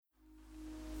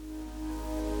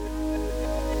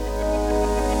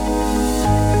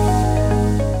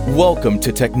Welcome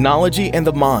to Technology and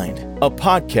the Mind, a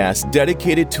podcast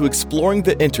dedicated to exploring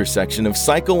the intersection of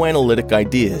psychoanalytic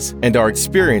ideas and our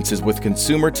experiences with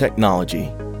consumer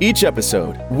technology. Each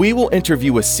episode, we will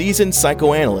interview a seasoned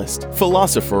psychoanalyst,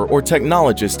 philosopher, or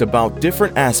technologist about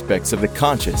different aspects of the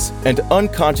conscious and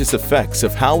unconscious effects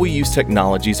of how we use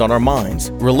technologies on our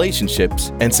minds,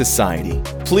 relationships, and society.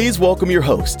 Please welcome your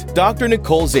host, Dr.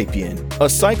 Nicolle Zapien, a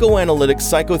psychoanalytic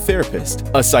psychotherapist,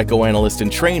 a psychoanalyst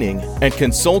in training, and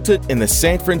consultant in the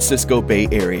San Francisco Bay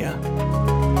Area.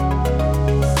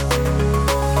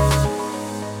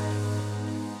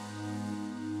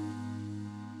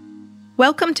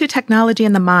 Welcome to Technology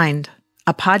and the Mind,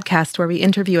 a podcast where we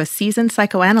interview a seasoned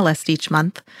psychoanalyst each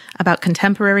month about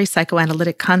contemporary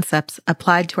psychoanalytic concepts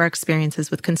applied to our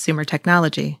experiences with consumer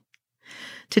technology.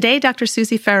 Today, Dr.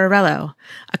 Susi Ferrarello,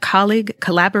 a colleague,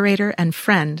 collaborator, and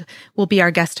friend, will be our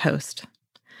guest host.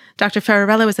 Dr.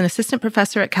 Ferrarello is an assistant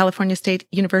professor at California State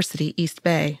University, East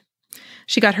Bay.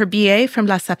 She got her BA from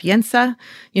La Sapienza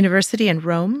University in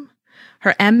Rome,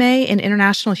 her MA in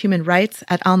International Human Rights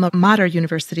at Alma Mater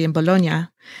University in Bologna,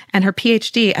 and her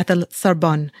PhD at the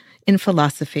Sorbonne in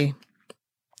philosophy.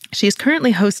 She is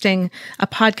currently hosting a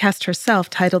podcast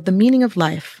herself titled The Meaning of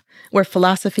Life, where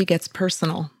philosophy gets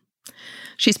personal.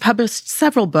 She's published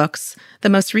several books, the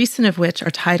most recent of which are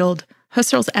titled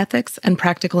Husserl's Ethics and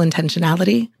Practical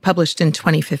Intentionality, published in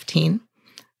 2015,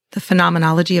 The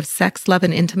Phenomenology of Sex, Love,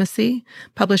 and Intimacy,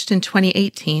 published in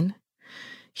 2018,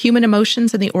 Human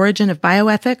Emotions and the Origin of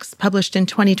Bioethics, published in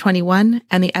 2021,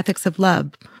 and The Ethics of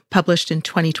Love, published in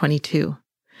 2022.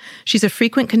 She's a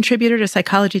frequent contributor to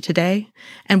Psychology Today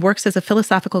and works as a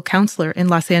philosophical counselor in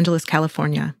Los Angeles,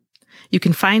 California. You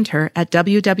can find her at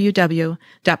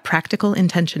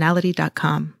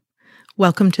www.practicalintentionality.com.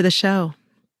 Welcome to the show.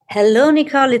 Hello,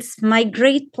 Nicolle. It's my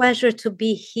great pleasure to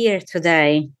be here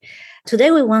today.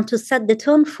 Today, we want to set the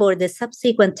tone for the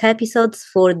subsequent episodes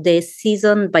for this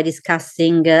season by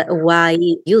discussing why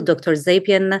you, Dr.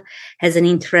 Zapien, has an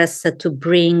interest to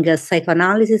bring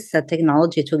psychoanalysis and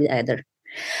technology together.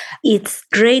 It's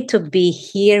great to be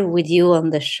here with you on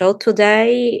the show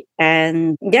today.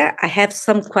 And I have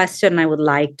some questions I would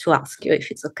like to ask you,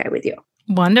 if it's okay with you.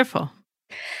 Wonderful.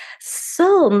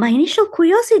 So my initial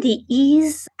curiosity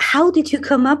is, how did you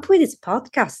come up with this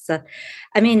podcast?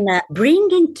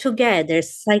 Bringing together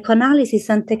psychoanalysis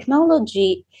and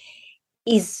technology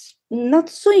is not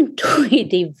so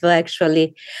intuitive,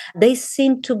 actually. They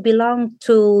seem to belong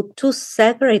to two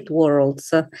separate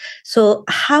worlds. So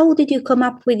how did you come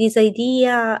up with this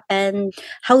idea, and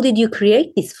how did you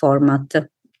create this format?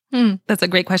 That's a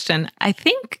great question. I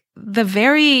think the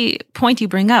very point you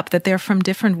bring up, that they're from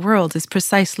different worlds, is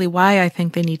precisely why I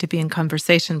think they need to be in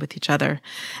conversation with each other.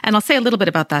 And I'll say a little bit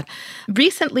about that.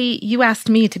 Recently, you asked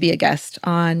me to be a guest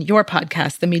on your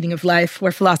podcast, The Meaning of Life,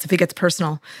 where philosophy gets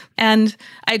personal. And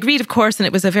I agreed, of course, and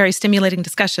it was a very stimulating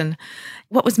discussion.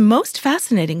 What was most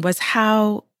fascinating was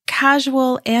how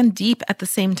casual and deep at the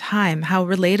same time, how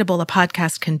relatable a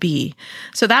podcast can be.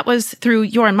 So that was through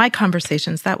your and my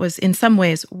conversations. That was in some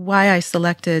ways why I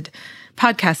selected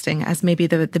podcasting as maybe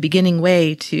the beginning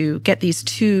way to get these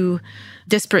two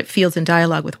disparate fields in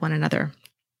dialogue with one another.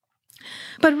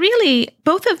 But really,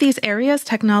 both of these areas,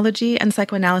 technology and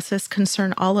psychoanalysis,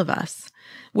 concern all of us.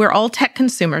 We're all tech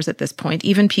consumers at this point.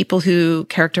 Even people who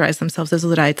characterize themselves as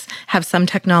Luddites have some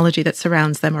technology that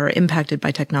surrounds them or are impacted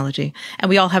by technology. And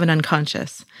we all have an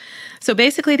unconscious. So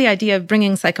basically, the idea of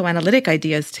bringing psychoanalytic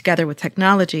ideas together with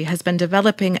technology has been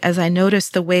developing as I notice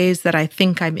the ways that I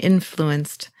think I'm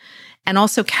influenced, and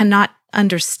also cannot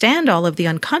understand all of the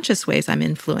unconscious ways I'm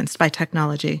influenced by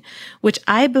technology, which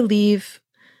I believe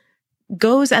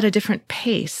goes at a different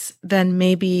pace than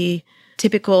maybe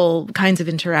typical kinds of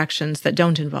interactions that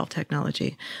don't involve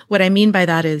technology. What I mean by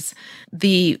that is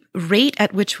the rate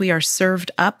at which we are served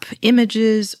up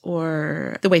images,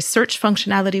 or the way search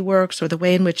functionality works, or the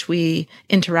way in which we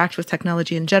interact with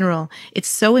technology in general, it's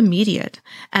so immediate.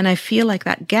 And I feel like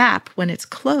that gap, when it's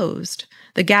closed,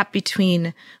 the gap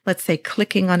between, let's say,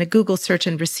 clicking on a Google search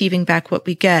and receiving back what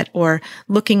we get, or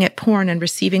looking at porn and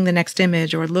receiving the next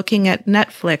image, or looking at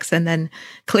Netflix and then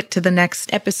click to the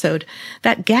next episode,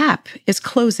 that gap is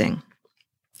closing.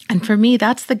 And for me,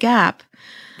 that's the gap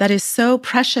that is so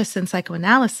precious in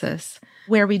psychoanalysis,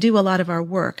 where we do a lot of our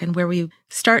work and where we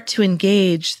start to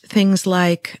engage things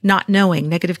like not knowing,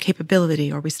 negative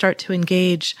capability, or we start to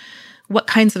engage what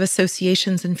kinds of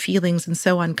associations and feelings and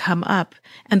so on come up.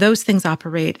 And those things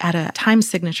operate at a time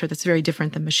signature that's very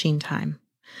different than machine time.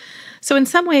 So in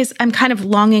some ways, I'm kind of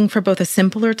longing for both a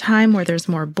simpler time where there's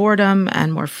more boredom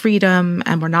and more freedom,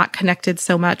 and we're not connected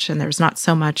so much, and there's not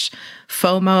so much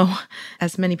FOMO,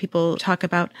 as many people talk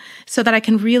about, so that I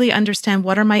can really understand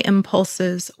what are my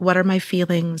impulses, what are my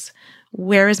feelings,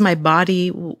 where is my body,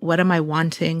 what am I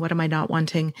wanting, what am I not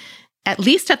wanting, at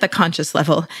least at the conscious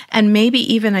level. And maybe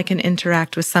even I can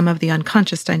interact with some of the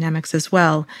unconscious dynamics as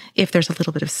well, if there's a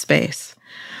little bit of space.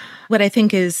 What I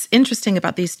think is interesting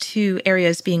about these two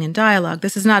areas being in dialogue,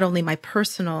 this is not only my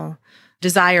personal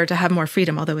desire to have more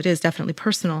freedom, although it is definitely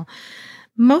personal.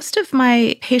 Most of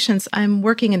my patients, I'm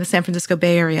working in the San Francisco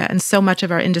Bay Area, and so much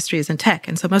of our industry is in tech.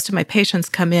 And so most of my patients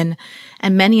come in,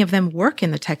 and many of them work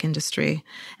in the tech industry.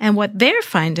 And what they're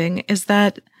finding is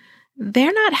that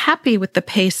they're not happy with the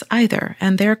pace either.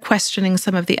 And they're questioning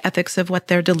some of the ethics of what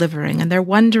they're delivering. And they're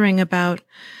wondering about,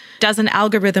 does an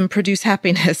algorithm produce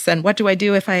happiness? And what do I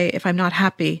do if I'm not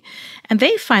happy? And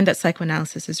they find that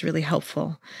psychoanalysis is really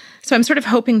helpful. So I'm sort of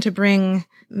hoping to bring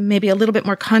maybe a little bit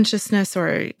more consciousness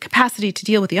or capacity to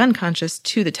deal with the unconscious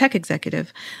to the tech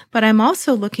executive. But I'm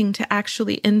also looking to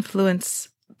actually influence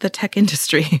the tech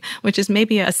industry, which is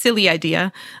maybe a silly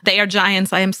idea. They are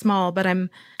giants, I am small, but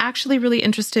I'm actually really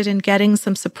interested in getting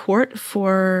some support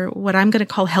for what I'm going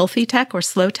to call healthy tech or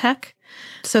slow tech,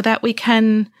 so that we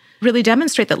can really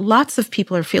demonstrate that lots of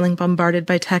people are feeling bombarded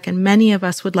by tech, and many of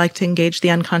us would like to engage the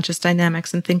unconscious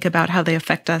dynamics and think about how they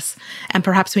affect us. And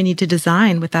perhaps we need to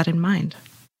design with that in mind.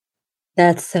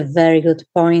 That's a very good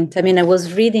point. I mean, I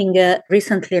was reading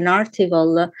recently an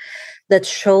article that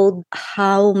showed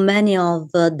how many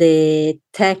of the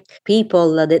tech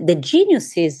people, the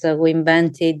geniuses who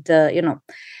invented,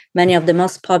 many of the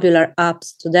most popular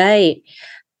apps today,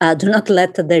 do not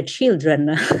let their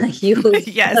children use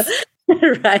Yes.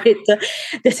 right,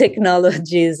 the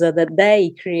technologies that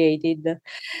they created.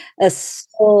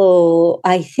 So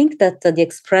I think that the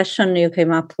expression you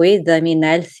came up with, I mean,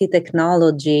 healthy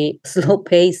technology,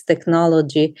 slow-paced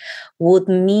technology, would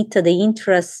meet the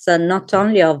interests not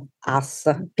only of us,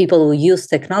 people who use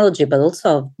technology, but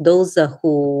also of those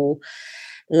who,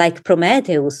 like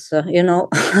Prometheus,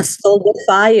 stole the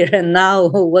fire, and now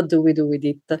what do we do with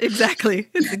it? Exactly.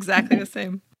 It's exactly the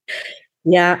same.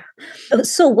 Yeah.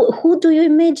 So who do you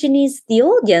imagine is the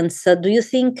audience? Do you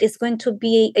think it's going to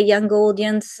be a young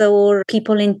audience, or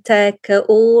people in tech,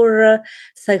 or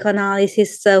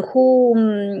psychoanalysis?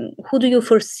 Who do you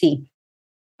foresee?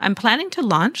 I'm planning to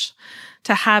launch,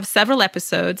 to have several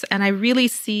episodes, and I really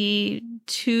see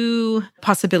two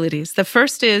possibilities. The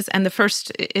first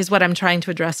is what I'm trying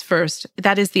to address first.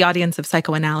 That is the audience of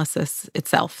psychoanalysis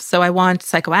itself. So I want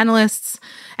psychoanalysts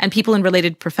and people in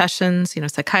related professions,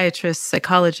 psychiatrists,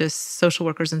 psychologists, social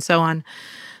workers, and so on,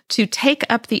 to take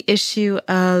up the issue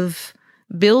of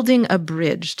building a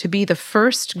bridge, to be the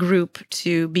first group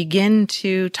to begin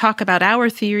to talk about our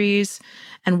theories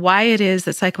and why it is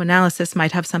that psychoanalysis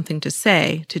might have something to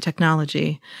say to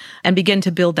technology, and begin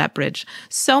to build that bridge.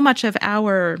 So much of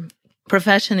our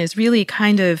profession is really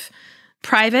kind of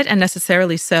private, and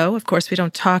necessarily so. Of course, we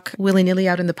don't talk willy-nilly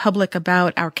out in the public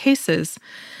about our cases.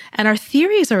 And our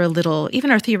theories are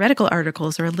even our theoretical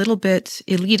articles are a little bit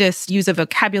elitist, use a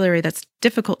vocabulary that's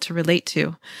difficult to relate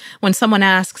to. When someone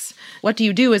asks, what do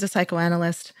you do as a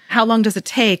psychoanalyst? How long does it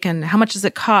take? And how much does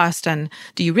it cost? And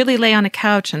do you really lay on a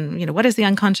couch? And, what is the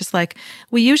unconscious like?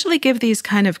 We usually give these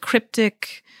kind of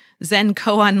cryptic, Zen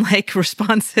koan-like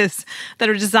responses that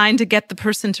are designed to get the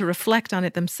person to reflect on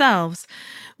it themselves,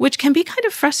 which can be kind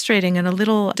of frustrating and a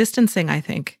little distancing, I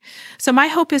think. So my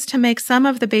hope is to make some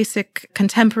of the basic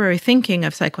contemporary thinking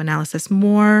of psychoanalysis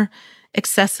more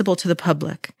accessible to the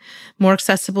public, more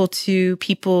accessible to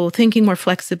people thinking more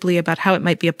flexibly about how it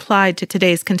might be applied to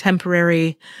today's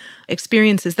contemporary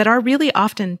experiences that are really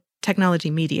often technology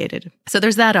mediated. So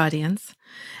there's that audience.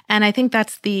 And I think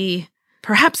that's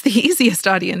perhaps the easiest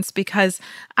audience, because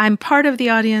I'm part of the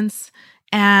audience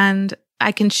and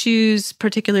I can choose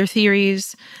particular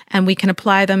theories and we can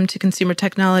apply them to consumer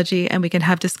technology and we can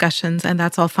have discussions, and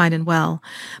that's all fine and well.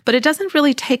 But it doesn't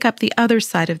really take up the other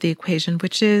side of the equation,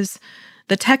 which is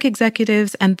the tech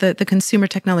executives and the consumer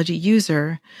technology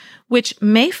user, which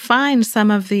may find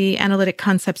some of the analytic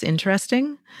concepts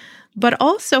interesting, but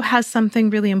also has something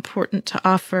really important to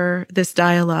offer this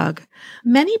dialogue.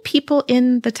 Many people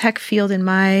in the tech field, in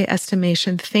my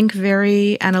estimation, think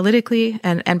very analytically,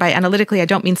 and by analytically, I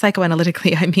don't mean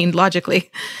psychoanalytically, I mean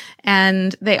logically.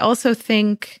 And they also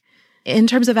think in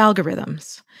terms of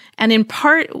algorithms. And in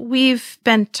part, we've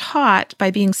been taught by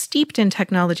being steeped in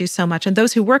technology so much, and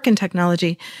those who work in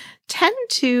technology tend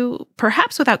to,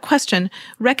 perhaps without question,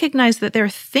 recognize that their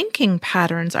thinking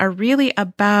patterns are really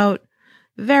about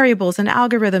variables and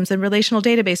algorithms and relational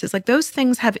databases, like those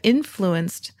things have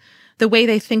influenced the way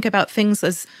they think about things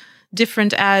as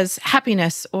different as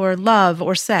happiness or love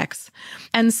or sex.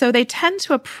 And so they tend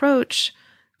to approach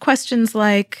questions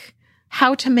like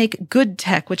how to make good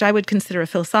tech, which I would consider a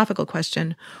philosophical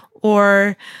question,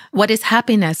 or what is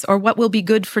happiness, or what will be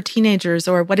good for teenagers,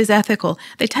 or what is ethical.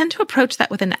 They tend to approach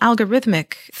that with an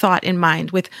algorithmic thought in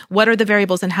mind, with what are the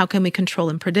variables and how can we control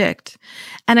and predict.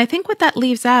 And I think what that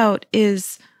leaves out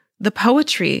is the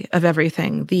poetry of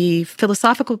everything, the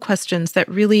philosophical questions that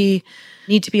really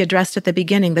need to be addressed at the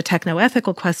beginning, the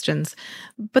techno-ethical questions.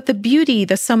 But the beauty,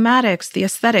 the somatics, the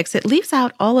aesthetics, it leaves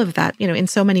out all of that, in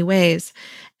so many ways,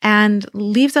 and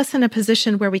leaves us in a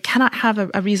position where we cannot have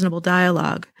a reasonable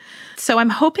dialogue. So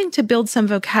I'm hoping to build some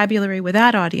vocabulary with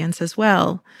that audience as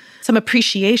well, some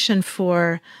appreciation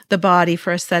for the body,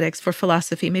 for aesthetics, for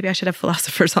philosophy. Maybe I should have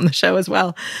philosophers on the show as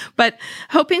well. But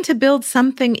hoping to build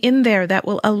something in there that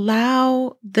will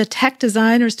allow the tech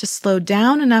designers to slow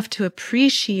down enough to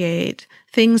appreciate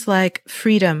things like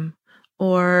freedom,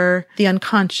 or the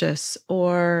unconscious,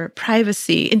 or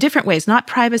privacy in different ways, not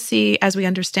privacy as we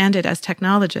understand it as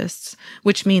technologists,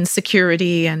 which means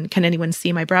security and can anyone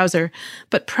see my browser,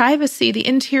 but privacy, the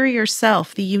interior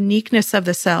self, the uniqueness of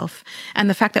the self, and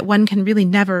the fact that one can really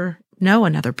never know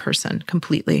another person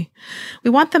completely. We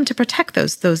want them to protect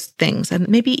those things and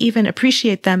maybe even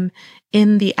appreciate them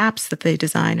in the apps that they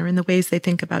design or in the ways they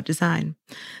think about design.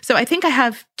 So I think I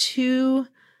have two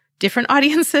different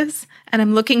audiences, and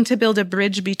I'm looking to build a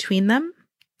bridge between them,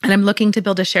 and I'm looking to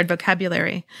build a shared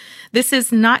vocabulary. This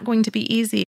is not going to be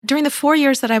easy. During the 4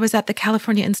 years that I was at the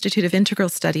California Institute of Integral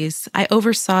Studies, I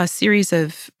oversaw a series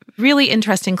of really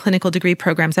interesting clinical degree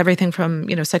programs, everything from,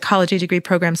 psychology degree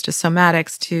programs to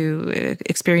somatics to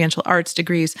experiential arts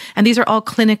degrees. And these are all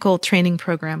clinical training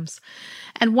programs.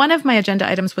 And one of my agenda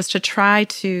items was to try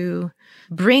to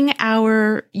bring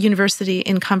our university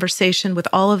in conversation with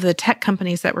all of the tech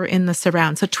companies that were in the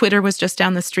surround. So Twitter was just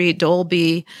down the street,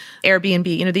 Dolby,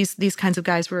 Airbnb, these kinds of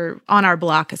guys were on our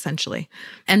block essentially.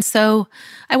 And so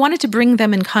I wanted to bring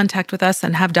them in contact with us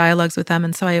and have dialogues with them.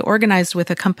 And so I organized with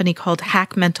a company called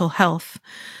Hack Mental Health,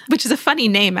 which is a funny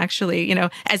name actually,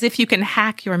 as if you can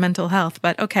hack your mental health.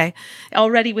 But okay,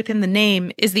 already within the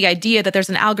name is the idea that there's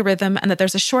an algorithm and that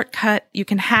there's a shortcut. You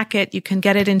can hack it, you can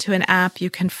get it into an app, you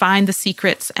can find the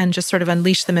secrets and just sort of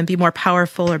unleash them and be more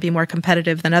powerful or be more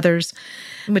competitive than others,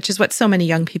 which is what so many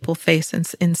young people face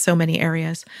in so many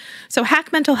areas. So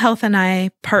Hack Mental Health and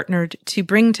I partnered to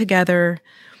bring together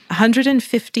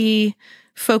 150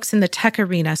 folks in the tech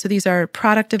arena. So these are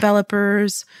product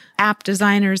developers, app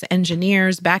designers,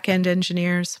 engineers, back-end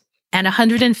engineers, and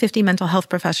 150 mental health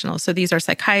professionals. So these are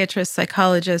psychiatrists,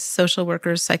 psychologists, social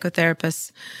workers,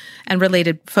 psychotherapists, and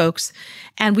related folks.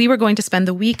 And we were going to spend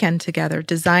the weekend together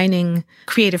designing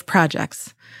creative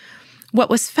projects. What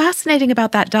was fascinating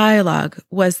about that dialogue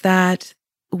was that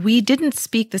we didn't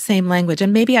speak the same language.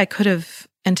 And maybe I could have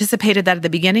anticipated that at the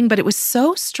beginning, but it was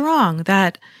so strong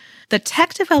that the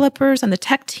tech developers and the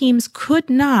tech teams could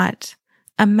not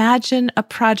imagine a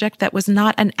project that was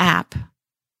not an app.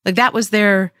 Like that was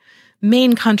their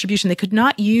main contribution. They could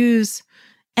not use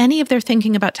any of their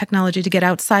thinking about technology to get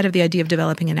outside of the idea of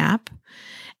developing an app.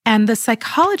 And the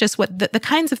psychologists, the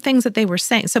kinds of things that they were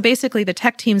saying. So basically the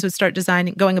tech teams would start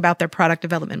going about their product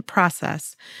development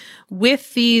process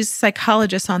with these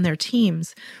psychologists on their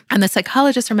teams. And the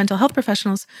psychologists or mental health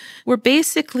professionals were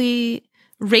basically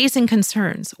raising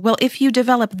concerns. Well, if you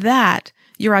develop that,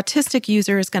 your autistic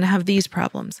user is going to have these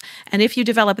problems. And if you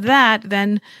develop that,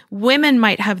 then women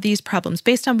might have these problems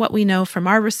based on what we know from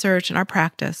our research and our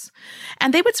practice.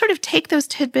 And they would sort of take those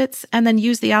tidbits and then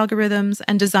use the algorithms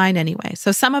and design anyway.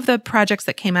 So some of the projects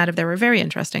that came out of there were very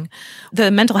interesting.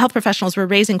 The mental health professionals were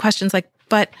raising questions like,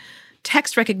 but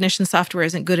text recognition software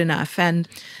isn't good enough. And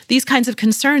these kinds of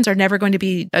concerns are never going to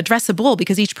be addressable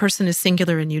because each person is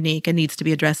singular and unique and needs to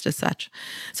be addressed as such.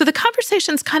 So the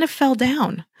conversations kind of fell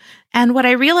down. And what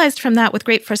I realized from that with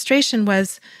great frustration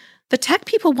was the tech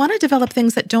people want to develop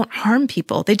things that don't harm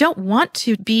people. They don't want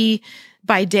to be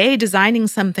by day designing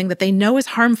something that they know is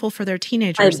harmful for their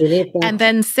teenagers and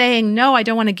then saying, no, I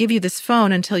don't want to give you this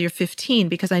phone until you're 15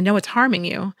 because I know it's harming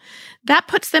you. That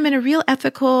puts them in a real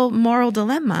ethical, moral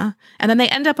dilemma. And then they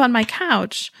end up on my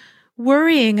couch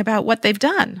worrying about what they've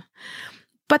done.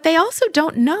 But they also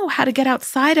don't know how to get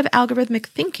outside of algorithmic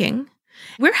thinking.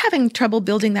 We're having trouble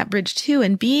building that bridge too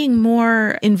and being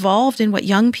more involved in what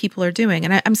young people are doing.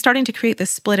 And I'm starting to create this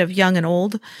split of young and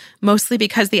old, mostly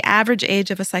because the average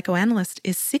age of a psychoanalyst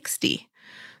is 60.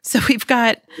 So we've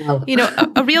got,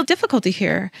 a real difficulty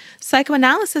here.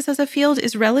 Psychoanalysis as a field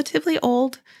is relatively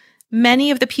old.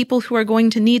 Many of the people who are going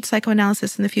to need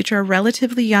psychoanalysis in the future are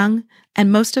relatively young,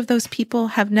 and most of those people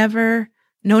have never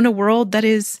known a world that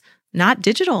is not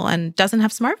digital and doesn't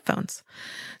have smartphones.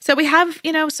 So we have,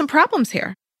 some problems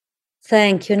here.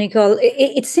 Thank you, Nicolle.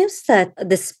 It seems that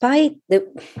despite the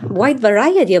wide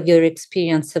variety of your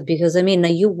experience, because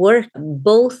you work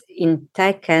both in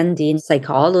tech and in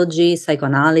psychology,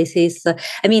 psychoanalysis.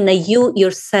 You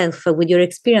yourself, with your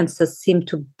experiences, seem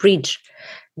to bridge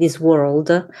this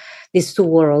world, these two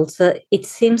worlds. It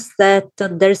seems that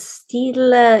there's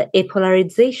still a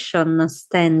polarization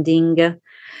standing,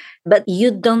 but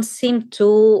you don't seem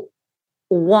to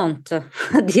want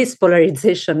this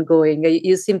polarization going.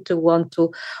 You seem to want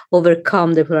to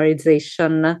overcome the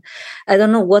polarization. I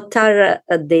don't know, what are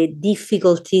the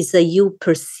difficulties you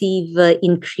perceive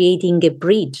in creating a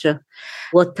bridge?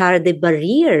 What are the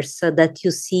barriers that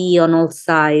you see on all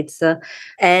sides?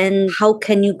 And how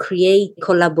can you create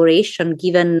collaboration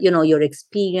given, your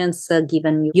experience,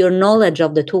 given your knowledge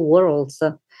of the two worlds?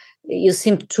 You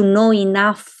seem to know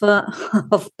enough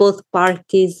of both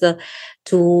parties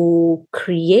to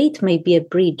create maybe a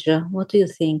bridge. What do you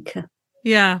think?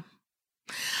 Yeah.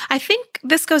 I think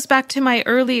this goes back to my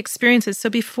early experiences. So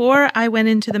before I went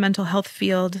into the mental health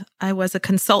field, I was a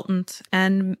consultant.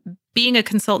 And being a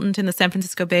consultant in the San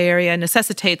Francisco Bay Area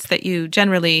necessitates that you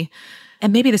generally,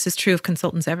 and maybe this is true of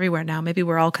consultants everywhere now, maybe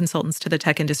we're all consultants to the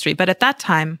tech industry, but at that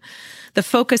time, the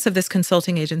focus of this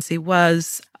consulting agency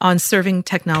was on serving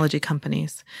technology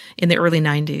companies in the early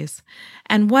 90s.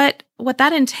 And what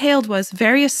that entailed was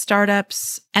various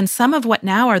startups, and some of what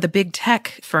now are the big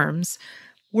tech firms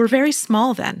were very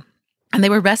small then. And they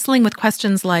were wrestling with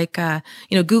questions like,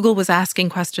 Google was asking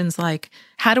questions like,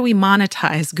 how do we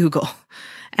monetize Google?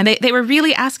 And they were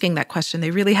really asking that question. They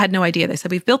really had no idea. They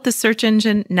said, we've built this search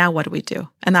engine, now what do we do?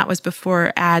 And that was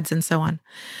before ads and so on.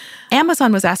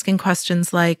 Amazon was asking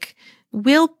questions like,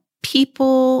 will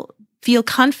people feel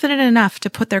confident enough to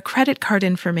put their credit card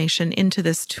information into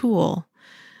this tool?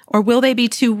 Or will they be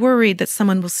too worried that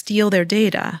someone will steal their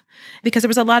data? Because there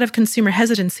was a lot of consumer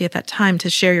hesitancy at that time to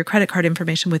share your credit card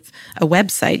information with a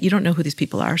website. You don't know who these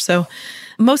people are. So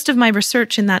most of my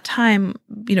research in that time,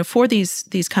 for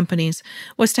these companies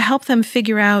was to help them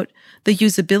figure out the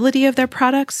usability of their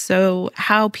products. So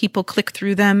how people click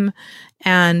through them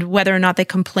and whether or not they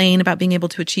complain about being able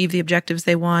to achieve the objectives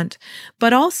they want,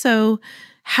 but also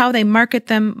how they market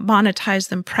them, monetize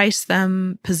them, price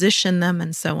them, position them,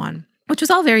 and so on, which was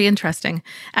all very interesting.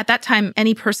 At that time,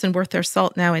 any person worth their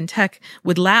salt now in tech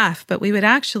would laugh, but we would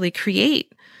actually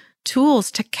create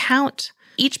tools to count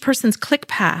each person's click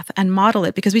path and model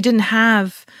it, because we didn't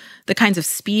have the kinds of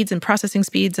speeds and processing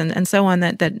speeds and so on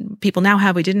that people now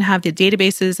have. We didn't have the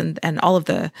databases and all of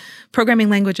the programming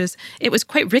languages. It was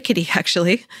quite rickety,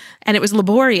 actually, and it was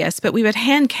laborious, but we would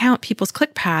hand count people's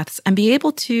click paths and be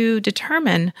able to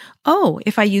determine,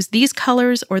 if I use these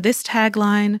colors or this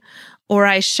tagline, or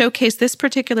I showcase this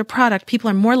particular product, people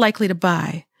are more likely to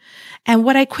buy. And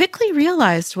what I quickly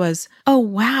realized was,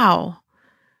 wow,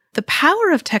 the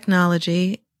power of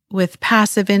technology with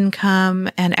passive income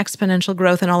and exponential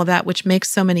growth and all of that, which makes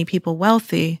so many people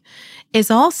wealthy,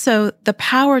 is also the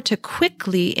power to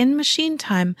quickly, in machine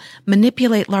time,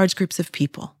 manipulate large groups of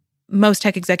people. Most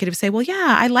tech executives say, well,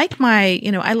 yeah, I like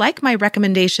my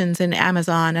recommendations in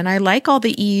Amazon and I like all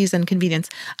the ease and convenience.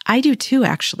 I do too,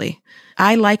 actually.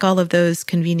 I like all of those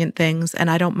convenient things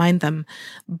and I don't mind them.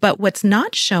 But what's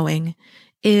not showing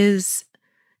is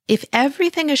if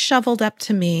everything is shoveled up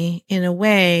to me in a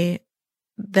way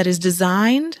that is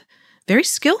designed very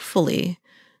skillfully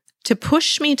to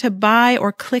push me to buy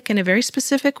or click in a very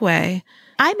specific way,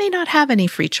 I may not have any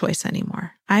free choice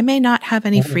anymore. I may not have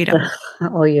any freedom.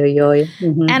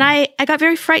 Mm-hmm. And I got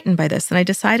very frightened by this. And I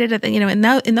decided that,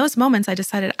 in those moments, I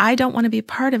decided I don't want to be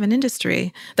part of an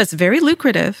industry that's very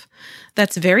lucrative,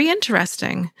 that's very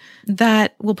interesting,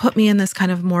 that will put me in this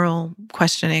kind of moral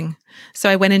questioning. So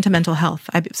I went into mental health.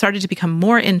 I started to become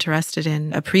more interested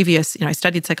in I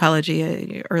studied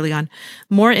psychology early on,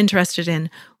 more interested in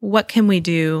what can we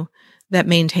do that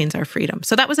maintains our freedom.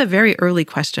 So that was a very early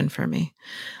question for me.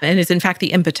 And it's in fact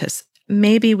the impetus.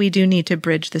 Maybe we do need to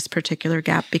bridge this particular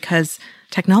gap because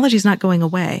technology is not going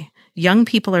away. Young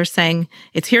people are saying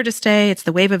it's here to stay. It's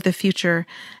the wave of the future.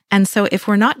 And so if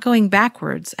we're not going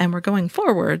backwards and we're going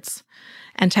forwards,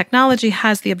 and technology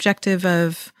has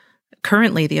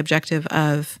currently the objective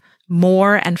of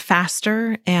more and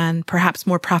faster and perhaps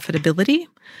more profitability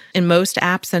in most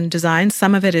apps and designs.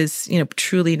 Some of it is,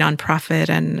 truly nonprofit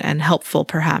and helpful,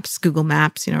 perhaps Google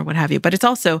Maps, or what have you. But it's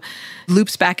also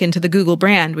loops back into the Google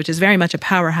brand, which is very much a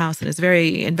powerhouse and is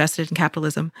very invested in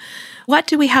capitalism. What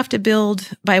do we have to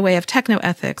build by way of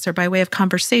technoethics or by way of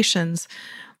conversations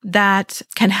that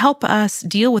can help us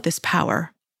deal with this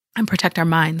power and protect our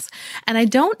minds? And I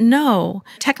don't know,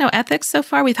 technoethics so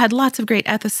far, we've had lots of great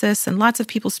ethicists and lots of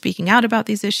people speaking out about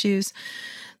these issues.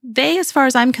 They, as far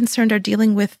as I'm concerned, are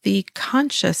dealing with the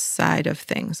conscious side of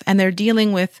things, and they're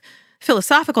dealing with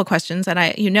philosophical questions. And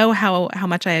how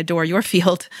much I adore your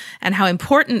field and how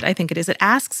important I think it is. It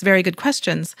asks very good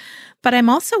questions. But I'm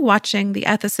also watching the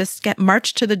ethicists get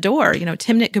marched to the door.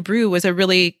 Timnit Gebru was a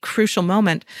really crucial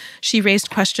moment. She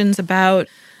raised questions about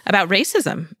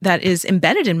racism that is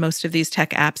embedded in most of these tech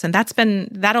apps. And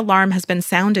that alarm has been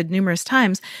sounded numerous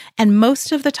times. And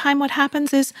most of the time what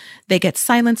happens is they get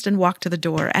silenced and walk to the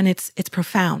door. And it's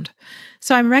profound.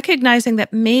 So I'm recognizing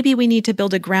that maybe we need to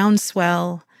build a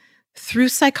groundswell through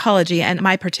psychology. And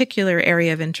my particular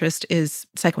area of interest is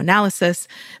psychoanalysis,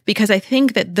 because I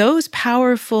think that those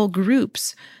powerful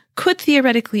groups could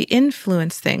theoretically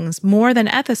influence things more than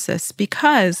ethicists,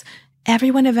 because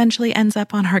everyone eventually ends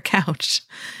up on our couch,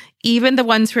 even the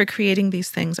ones who are creating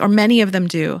these things, or many of them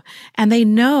do. And they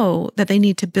know that they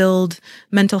need to build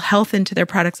mental health into their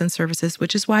products and services,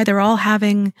 which is why they're all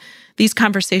having these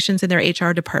conversations in their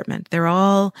HR department. They're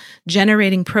all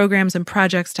generating programs and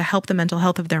projects to help the mental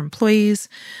health of their employees,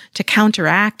 to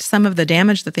counteract some of the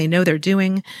damage that they know they're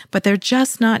doing, but they're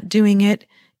just not doing it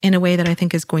in a way that I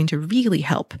think is going to really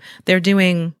help. They're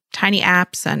doing tiny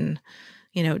apps and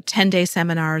 10-day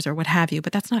seminars or what have you,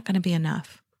 but that's not going to be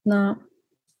enough. No.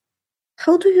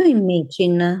 How do you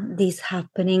imagine this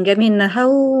happening? I mean,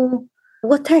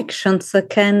 what actions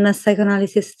can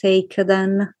psychoanalysis take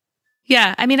then?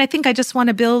 Yeah, I think I just want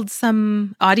to build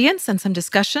some audience and some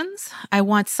discussions. I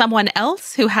want someone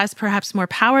else who has perhaps more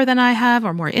power than I have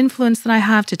or more influence than I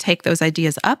have to take those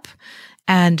ideas up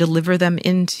and deliver them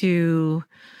into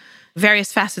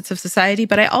various facets of society.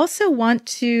 But I also want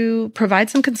to provide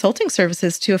some consulting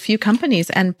services to a few companies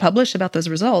and publish about those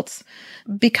results.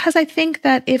 Because I think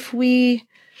that if we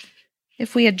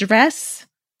address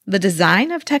the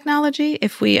design of technology,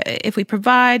 if we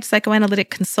provide psychoanalytic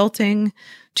consulting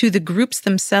to the groups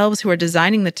themselves who are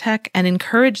designing the tech and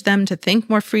encourage them to think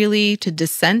more freely, to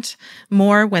dissent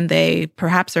more when they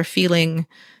perhaps are feeling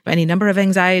any number of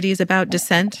anxieties about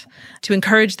dissent, to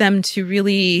encourage them to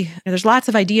really, there's lots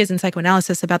of ideas in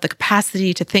psychoanalysis about the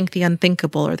capacity to think the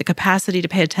unthinkable or the capacity to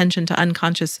pay attention to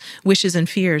unconscious wishes and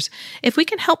fears. If we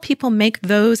can help people make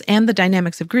those and the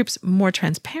dynamics of groups more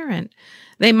transparent,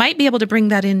 they might be able to bring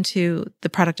that into the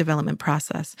product development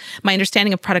process. My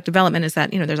understanding of product development is that,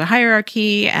 there's a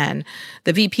hierarchy, and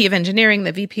the VP of engineering,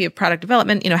 the VP of product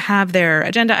development, have their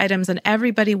agenda items, and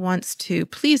everybody wants to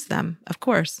please them, of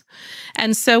course.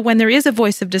 And so when there is a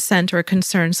voice of dissent or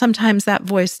concern, sometimes that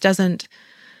voice doesn't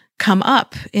come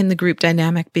up in the group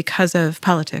dynamic because of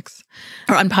politics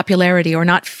or unpopularity or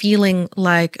not feeling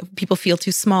like people feel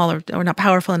too small or not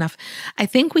powerful enough. I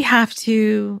think we have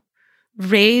to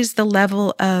raise the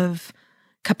level of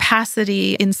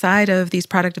capacity inside of these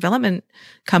product development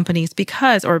companies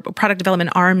or product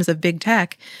development arms of big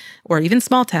tech or even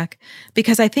small tech,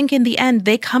 because I think in the end,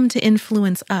 they come to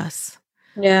influence us.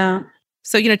 Yeah.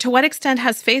 So, to what extent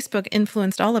has Facebook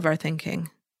influenced all of our thinking?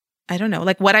 I don't know.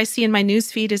 Like what I see in my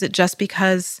newsfeed, is it just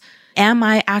because am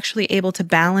I actually able to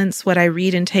balance what I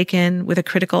read and take in with a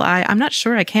critical eye? I'm not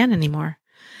sure I can anymore.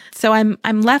 So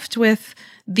I'm left with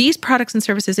these products and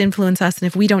services influence us, and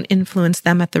if we don't influence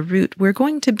them at the root, we're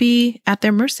going to be at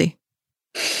their mercy.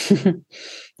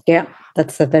 Yeah,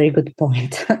 that's a very good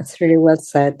point. That's really well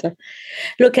said.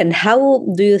 Look, and how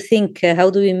do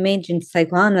you imagine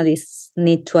psychoanalysts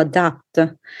need to adapt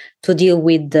to deal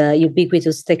with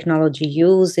ubiquitous technology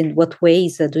use? In what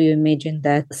ways do you imagine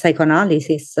that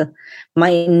psychoanalysis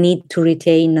might need to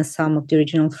retain some of the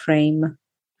original frame?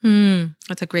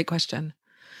 That's a great question.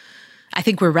 I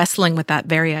think we're wrestling with that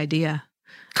very idea.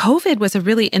 COVID was a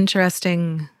really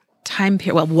interesting time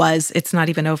period. Well, it's not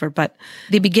even over, but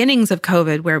the beginnings of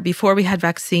COVID, where before we had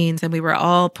vaccines and we were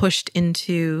all pushed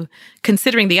into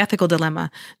considering the ethical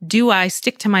dilemma, do I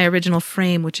stick to my original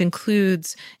frame, which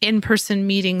includes in-person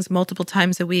meetings multiple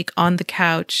times a week on the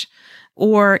couch,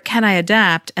 or can I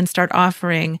adapt and start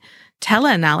offering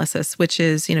teleanalysis, which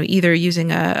is, either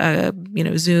using a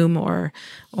Zoom or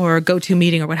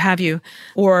GoToMeeting or what have you,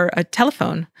 or a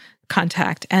telephone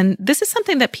contact. And this is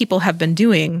something that people have been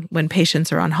doing when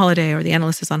patients are on holiday or the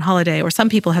analyst is on holiday, or some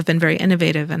people have been very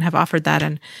innovative and have offered that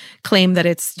and claim that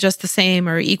it's just the same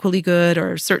or equally good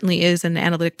or certainly is an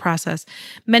analytic process.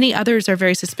 Many others are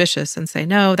very suspicious and say,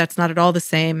 no, that's not at all the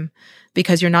same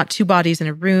because you're not two bodies in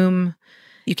a room.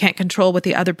 You can't control what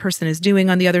the other person is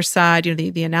doing on the other side,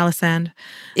 the analysand.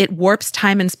 It warps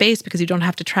time and space because you don't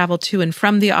have to travel to and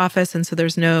from the office, and so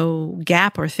there's no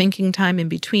gap or thinking time in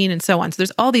between and so on. So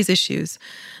there's all these issues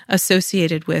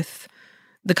associated with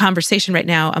the conversation right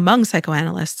now among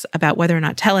psychoanalysts about whether or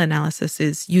not teleanalysis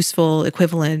is useful,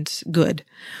 equivalent, good.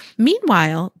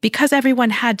 Meanwhile, because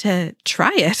everyone had to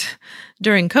try it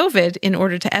during COVID in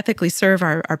order to ethically serve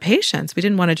our patients, we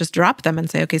didn't want to just drop them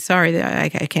and say, okay, sorry, I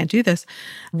can't do this.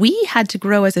 We had to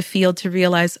grow as a field to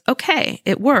realize, okay,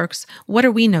 it works. What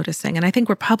are we noticing? And I think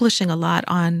we're publishing a lot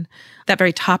on that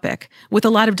very topic with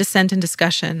a lot of dissent and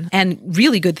discussion, and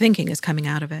really good thinking is coming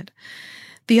out of it.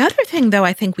 The other thing, though,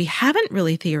 I think we haven't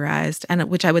really theorized, and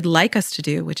which I would like us to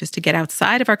do, which is to get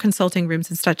outside of our consulting rooms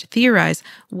and start to theorize,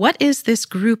 what is this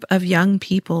group of young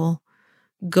people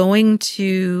going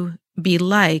to be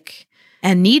like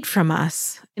and need from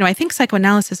us? I think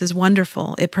psychoanalysis is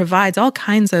wonderful. It provides all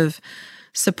kinds of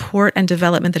support and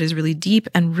development that is really deep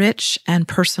and rich and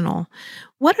personal.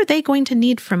 What are they going to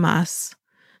need from us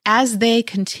as they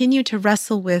continue to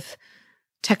wrestle with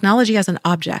technology as an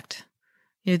object?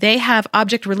 They have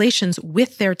object relations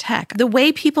with their tech. The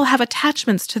way people have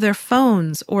attachments to their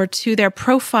phones or to their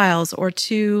profiles or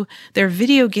to their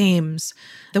video games,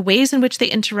 the ways in which they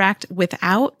interact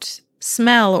without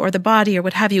smell or the body or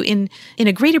what have you in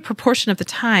a greater proportion of the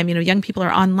time. Young people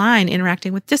are online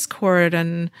interacting with Discord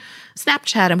and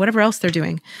Snapchat and whatever else they're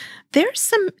doing. There's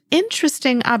some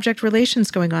interesting object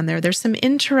relations going on there. There's some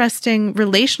interesting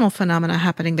relational phenomena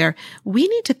happening there. We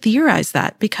need to theorize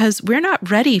that because we're not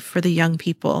ready for the young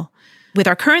people. With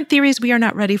our current theories, we are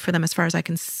not ready for them as far as I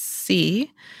can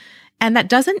see. And that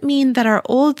doesn't mean that our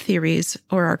old theories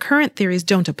or our current theories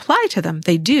don't apply to them.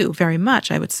 They do very much,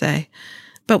 I would say.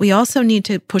 But we also need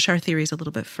to push our theories a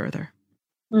little bit further.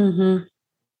 Mm-hmm.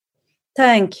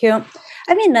 Thank you.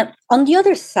 On the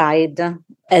other side,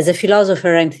 as a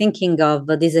philosopher, I'm thinking of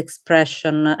this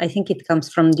expression. I think it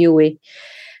comes from Dewey,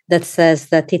 that says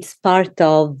that it's part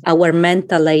of our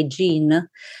mental hygiene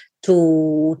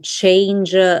to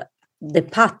change the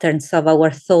patterns of our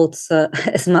thoughts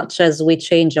as much as we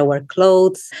change our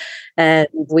clothes and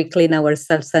we clean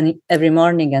ourselves every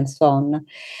morning and so on.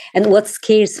 And what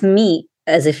scares me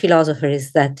as a philosopher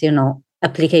is that,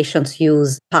 applications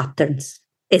use patterns,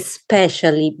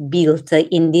 especially built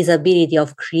in this ability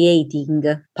of creating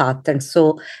patterns.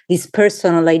 So this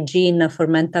personal hygiene for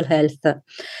mental health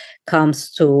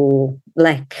comes to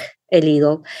lack a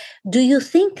little. Do you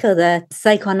think that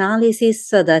psychoanalysis,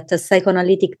 that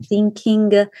psychoanalytic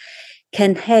thinking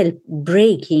can help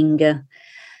breaking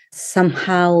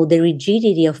somehow the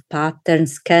rigidity of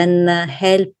patterns, can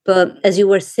help, as you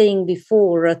were saying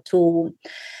before, to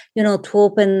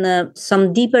open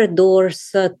some deeper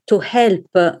doors to help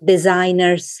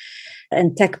designers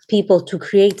and tech people to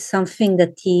create something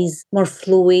that is more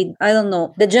fluid? I don't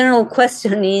know. The general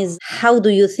question is, how do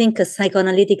you think a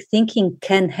psychoanalytic thinking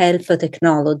can help a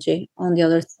technology on the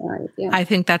other side? Yeah. I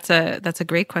think that's a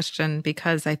great question,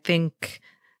 because I think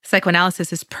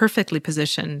psychoanalysis is perfectly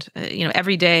positioned.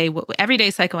 Every day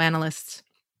psychoanalysts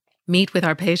meet with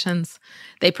our patients.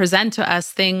 They present to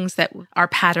us things that are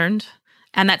patterned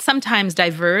and that sometimes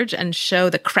diverge and show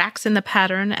the cracks in the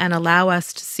pattern and allow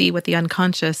us to see what the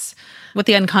unconscious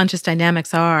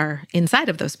dynamics are inside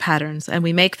of those patterns. And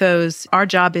we make those, our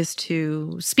job is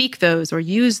to speak those or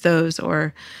use those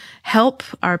or help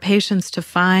our patients to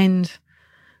find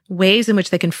ways in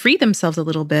which they can free themselves a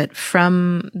little bit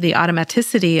from the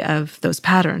automaticity of those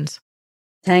patterns.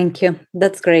 Thank you.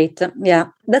 That's great. Yeah,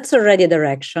 that's already a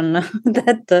direction.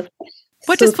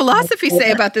 What does philosophy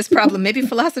say about this problem? Maybe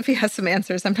philosophy has some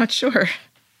answers. I'm not sure.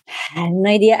 I have no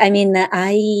idea.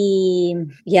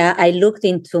 I looked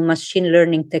into machine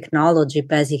learning technology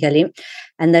basically,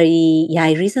 and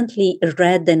I recently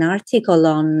read an article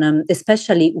on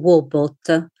especially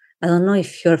Wobot. I don't know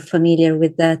if you're familiar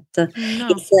with that. No.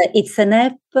 It's an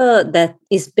app that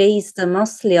is based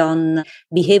mostly on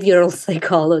behavioral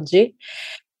psychology.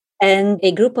 And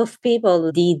a group of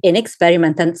people did an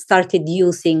experiment and started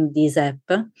using this app.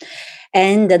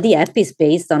 And the app is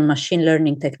based on machine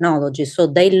learning technology. So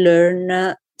they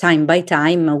learn time by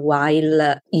time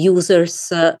while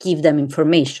users give them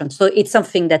information. So it's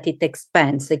something that it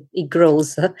expands, it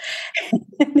grows.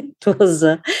 It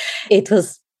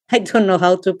was, I don't know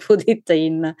how to put it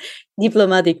in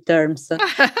diplomatic terms.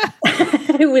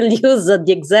 I will use the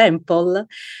example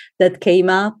that came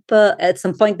up. At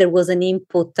some point, there was an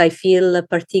input. I feel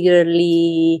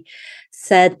particularly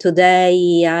sad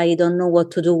today. I don't know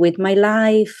what to do with my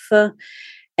life.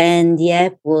 And the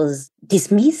app was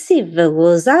dismissive,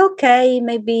 was okay,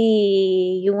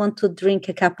 maybe you want to drink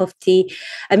a cup of tea.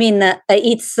 I mean,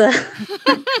 it's...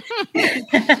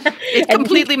 It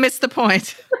completely missed the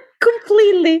point.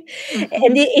 Completely.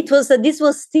 And it was this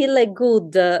was still a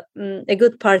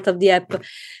good part of the app.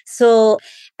 So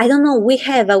I don't know, we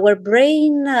have our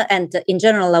brain and in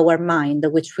general our mind,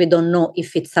 which we don't know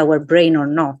if it's our brain or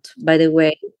not, by the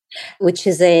way, which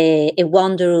is a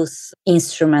wondrous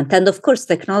instrument. And of course,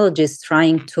 technology is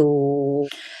trying to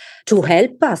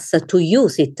help us to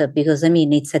use it, because I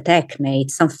mean, it's a technique,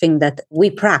 it's something that we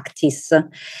practice.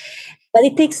 But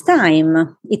it takes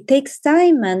time. It takes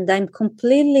time, and I'm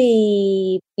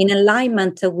completely in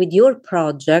alignment with your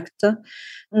project,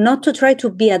 not to try to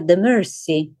be at the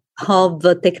mercy of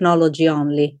technology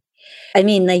only. I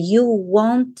mean, you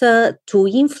want to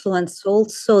influence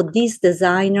also these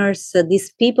designers,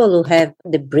 these people who have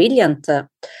the brilliant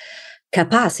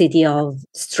capacity of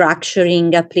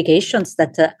structuring applications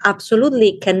that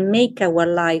absolutely can make our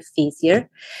life easier.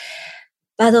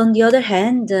 But on the other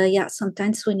hand,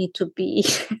 sometimes we need to be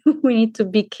we need to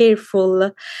be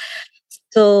careful.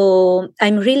 So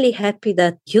I'm really happy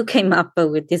that you came up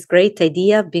with this great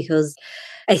idea, because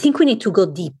I think we need to go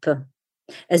deep.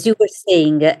 As you were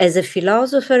saying, as a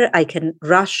philosopher, I can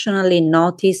rationally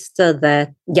notice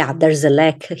that, there's a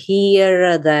lack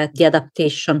here, that the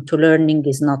adaptation to learning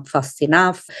is not fast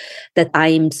enough, that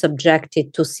I'm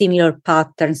subjected to similar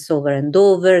patterns over and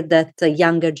over, that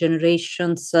younger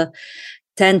generations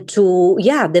tend to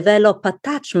develop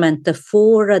attachment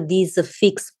for these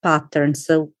fixed patterns,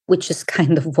 which is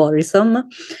kind of worrisome,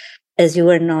 as you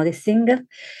were noticing.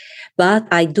 But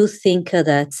I do think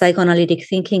that psychoanalytic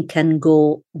thinking can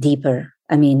go deeper.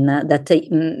 I mean, that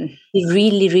it's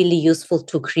really, really useful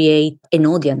to create an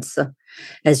audience,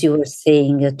 as you were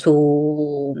saying,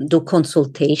 to do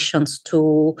consultations,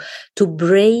 to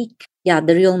break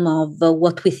the realm of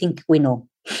what we think we know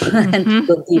and to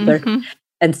go deeper.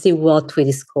 And see what we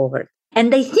discovered.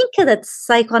 And I think that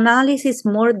psychoanalysis,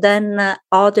 more than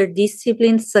other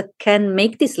disciplines, can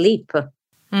make this leap.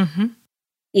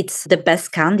 It's the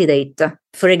best candidate.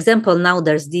 For example, now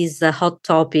there's this hot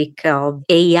topic of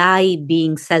AI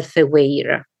being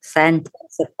self-aware, sentient,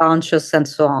 conscious, and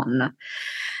so on.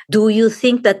 Do you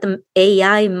think that the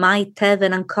AI might have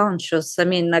an unconscious? I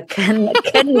mean, can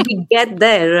we get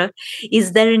there?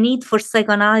 Is there a need for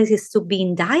psychoanalysis to be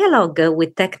in dialogue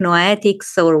with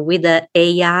technoethics or with the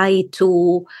AI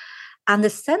to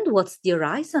understand what's the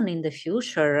horizon in the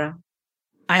future?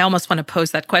 I almost want to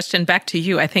pose that question back to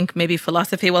you. I think maybe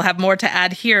philosophy will have more to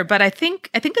add here, but I think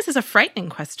this is a frightening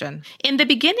question. In the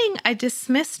beginning, I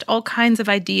dismissed all kinds of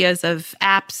ideas of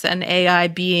apps and AI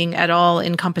being at all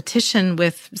in competition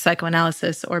with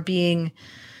psychoanalysis, or being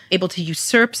able to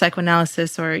usurp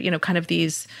psychoanalysis, or, kind of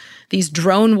these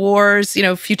drone wars,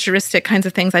 futuristic kinds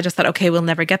of things. I just thought, okay, we'll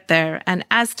never get there. And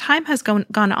as time has gone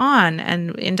on,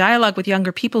 and in dialogue with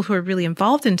younger people who are really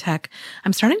involved in tech,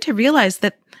 I'm starting to realize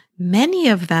that many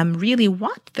of them really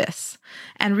want this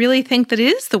and really think that it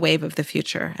is the wave of the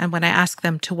future. And when I ask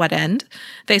them to what end,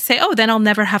 they say, oh, then I'll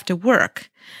never have to work.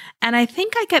 And I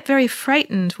think I get very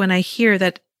frightened when I hear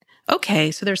that, okay,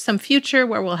 so there's some future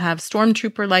where we'll have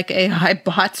stormtrooper-like AI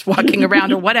bots walking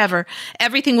around or whatever.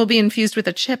 Everything will be infused with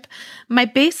a chip. My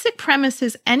basic premise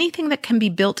is anything that can be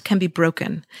built can be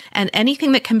broken. And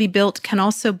anything that can be built can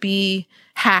also be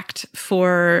hacked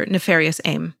for nefarious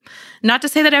aim. Not to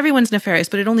say that everyone's nefarious,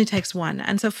 but it only takes one.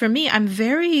 And so for me, I'm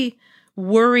very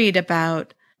worried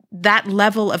about that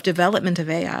level of development of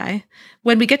AI.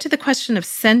 When we get to the question of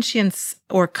sentience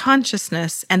or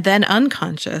consciousness and then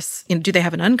unconscious, do they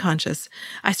have an unconscious?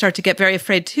 I start to get very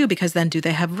afraid too, because then do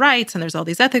they have rights? And there's all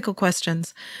these ethical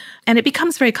questions. And it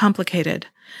becomes very complicated.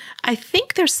 I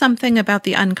think there's something about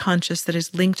the unconscious that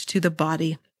is linked to the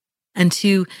body and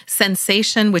to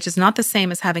sensation, which is not the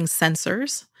same as having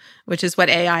sensors, which is what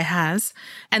AI has.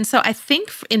 And so I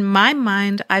think in my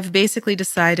mind, I've basically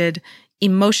decided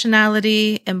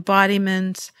emotionality,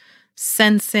 embodiment,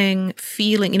 sensing,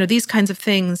 feeling, these kinds of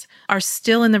things are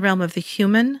still in the realm of the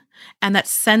human, and that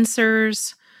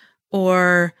sensors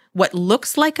or what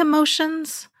looks like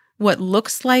emotions, what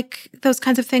looks like those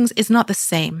kinds of things is not the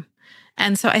same.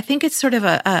 And so I think it's sort of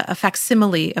a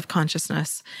facsimile of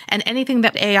consciousness. And anything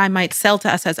that AI might sell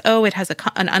to us as, oh, it has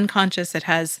an unconscious, it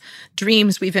has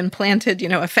dreams we've implanted,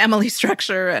 a family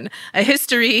structure and a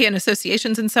history and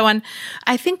associations and so on.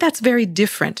 I think that's very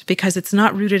different because it's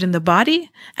not rooted in the body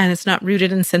and it's not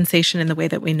rooted in sensation in the way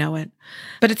that we know it.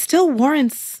 But it still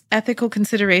warrants ethical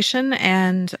consideration,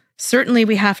 and certainly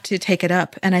we have to take it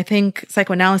up. And I think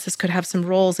psychoanalysis could have some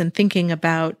roles in thinking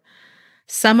about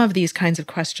some of these kinds of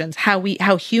questions,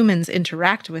 how humans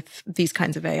interact with these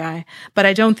kinds of AI. But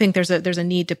I don't think there's a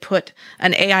need to put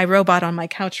an AI robot on my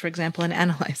couch, for example, and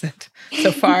analyze it.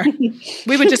 So far,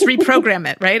 we would just reprogram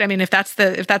it, right? I mean, if that's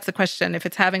the question, if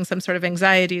it's having some sort of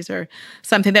anxieties or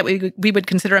something that we would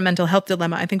consider a mental health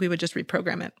dilemma, I think we would just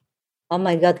reprogram it. Oh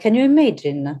my God, can you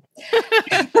imagine?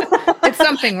 It's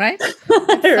something, right? It's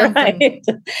something. Right.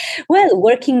 Well,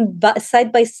 working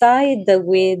side by side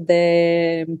with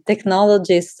the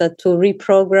technologists to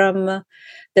reprogram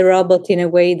the robot in a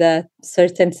way that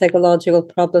certain psychological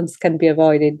problems can be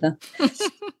avoided.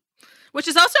 Which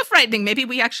is also frightening. Maybe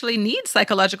we actually need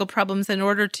psychological problems in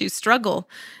order to struggle,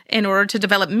 in order to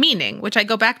develop meaning, which I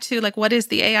go back to, like, what is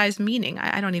the AI's meaning?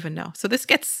 I don't even know. So this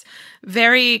gets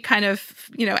very kind of,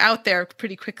 out there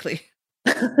pretty quickly.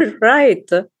 Right.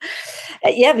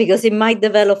 Yeah, because it might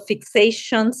develop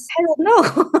fixations. I don't know.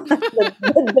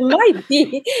 There might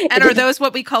be. And are those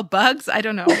what we call bugs? I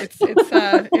don't know.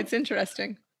 It's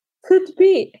interesting. Could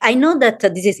be. I know that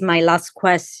this is my last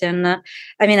question. I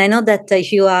mean, I know that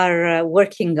you are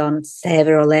working on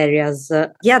several areas.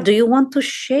 Do you want to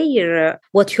share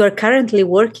what you are currently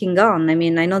working on? I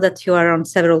mean, I know that you are on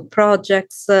several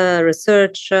projects,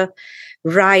 research,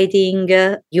 writing.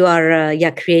 You are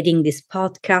creating this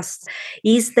podcast.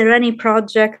 Is there any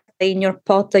project in your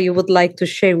pot that you would like to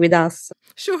share with us?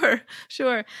 Sure.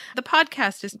 The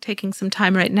podcast is taking some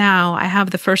time right now. I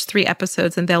have the first 3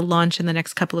 episodes and they'll launch in the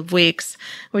next couple of weeks,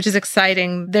 which is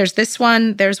exciting. There's this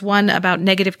one, there's one about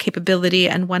negative capability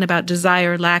and one about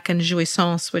desire, lack, and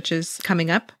jouissance, which is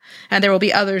coming up. And there will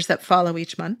be others that follow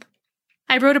each month.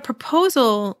 I wrote a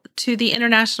proposal to the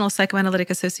International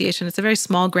Psychoanalytic Association. It's a very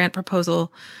small grant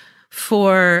proposal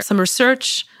for some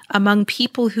research among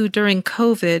people who during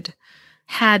COVID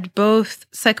had both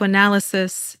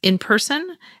psychoanalysis in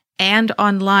person and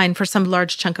online for some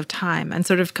large chunk of time, and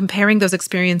sort of comparing those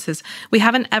experiences. We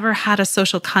haven't ever had a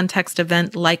social context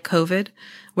event like COVID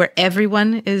where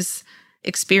everyone is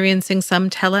experiencing some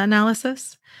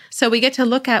teleanalysis. So we get to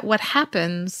look at what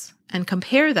happens and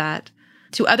compare that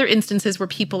to other instances where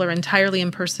people are entirely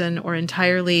in person or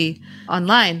entirely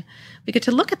online. We get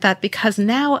to look at that because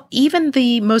now even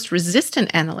the most resistant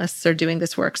analysts are doing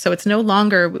this work. So it's no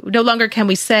longer can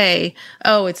we say,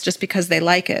 oh, it's just because they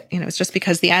like it. It's just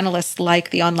because the analysts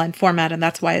like the online format and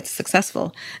that's why it's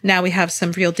successful. Now we have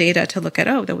some real data to look at,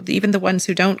 even the ones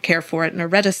who don't care for it and are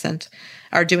reticent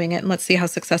are doing it, and let's see how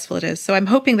successful it is. So I'm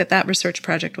hoping that research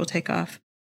project will take off.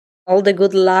 All the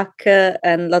good luck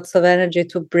and lots of energy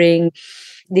to bring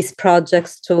these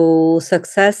projects to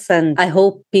success. And I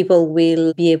hope people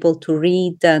will be able to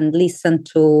read and listen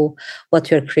to what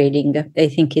you're creating. I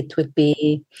think it would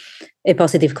be a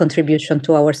positive contribution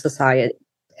to our society.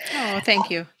 Oh, thank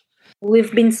you.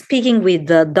 We've been speaking with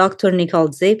Dr. Nicolle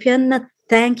Zapien.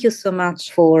 Thank you so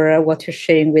much for what you're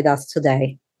sharing with us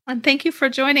today. And thank you for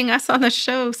joining us on the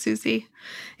show, Susie.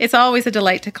 It's always a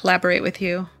delight to collaborate with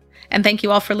you. And thank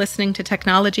you all for listening to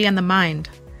Technology and the Mind.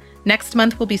 Next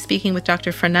month, we'll be speaking with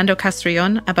Dr. Fernando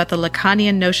Castrillon about the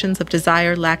Lacanian notions of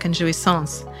desire, lack, and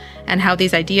jouissance, and how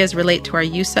these ideas relate to our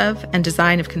use of and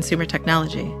design of consumer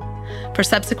technology. For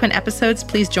subsequent episodes,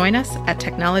 please join us at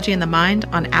Technology and the Mind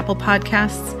on Apple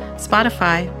Podcasts,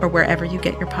 Spotify, or wherever you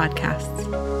get your podcasts.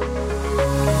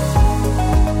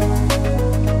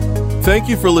 Thank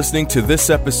you for listening to this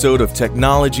episode of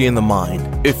Technology in the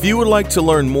Mind. If you would like to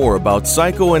learn more about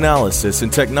psychoanalysis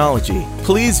and technology,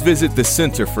 please visit the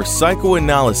Center for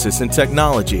Psychoanalysis and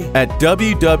Technology at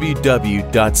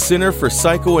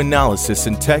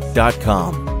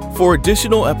www.centerforpsychoanalysisandtech.com. For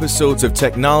additional episodes of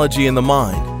Technology in the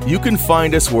Mind, you can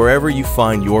find us wherever you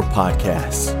find your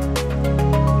podcasts.